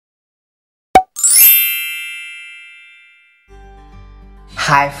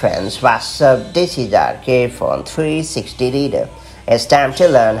Hi friends, what's up? This is our iPhone 360 reader. It's time to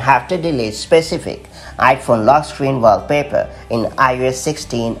learn how to delete specific iPhone lock screen wallpaper in iOS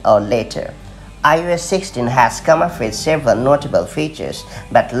 16 or later. iOS 16 has come up with several notable features,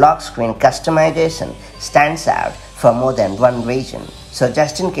 but lock screen customization stands out for more than one reason. So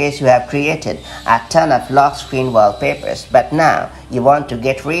just in case you have created a ton of lock screen wallpapers but now you want to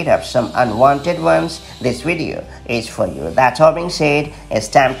get rid of some unwanted ones, this video is for you. That all being said, it's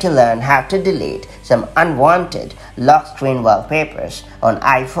time to learn how to delete some unwanted lock screen wallpapers on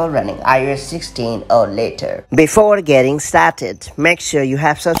iPhone running iOS 16 or later. Before getting started, make sure you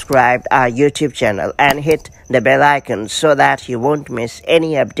have subscribed our YouTube channel and hit the bell icon so that you won't miss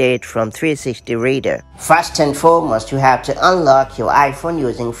any update from 360 Reader. First and foremost, you have to unlock your iPhone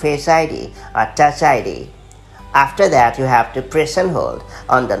using Face ID or Touch ID. After that, you have to press and hold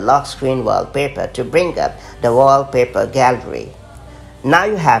on the lock screen wallpaper to bring up the wallpaper gallery. Now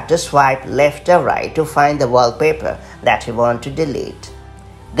you have to swipe left or right to find the wallpaper that you want to delete.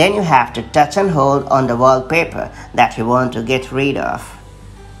 Then you have to touch and hold on the wallpaper that you want to get rid of.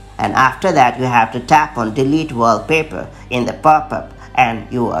 And after that, you have to tap on delete wallpaper in the pop-up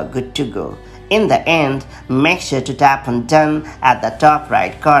and you are good to go. In the end, make sure to tap on done at the top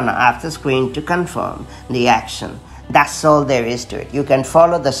right corner of the screen to confirm the action. That's all there is to it. You can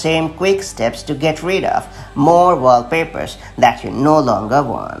follow the same quick steps to get rid of more wallpapers that you no longer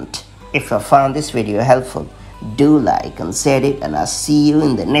want. If you found this video helpful, do like and share it, and I'll see you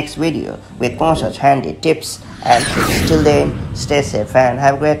in the next video with more such handy tips and tricks. Till then, stay safe and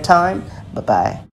have a great time. Bye-bye.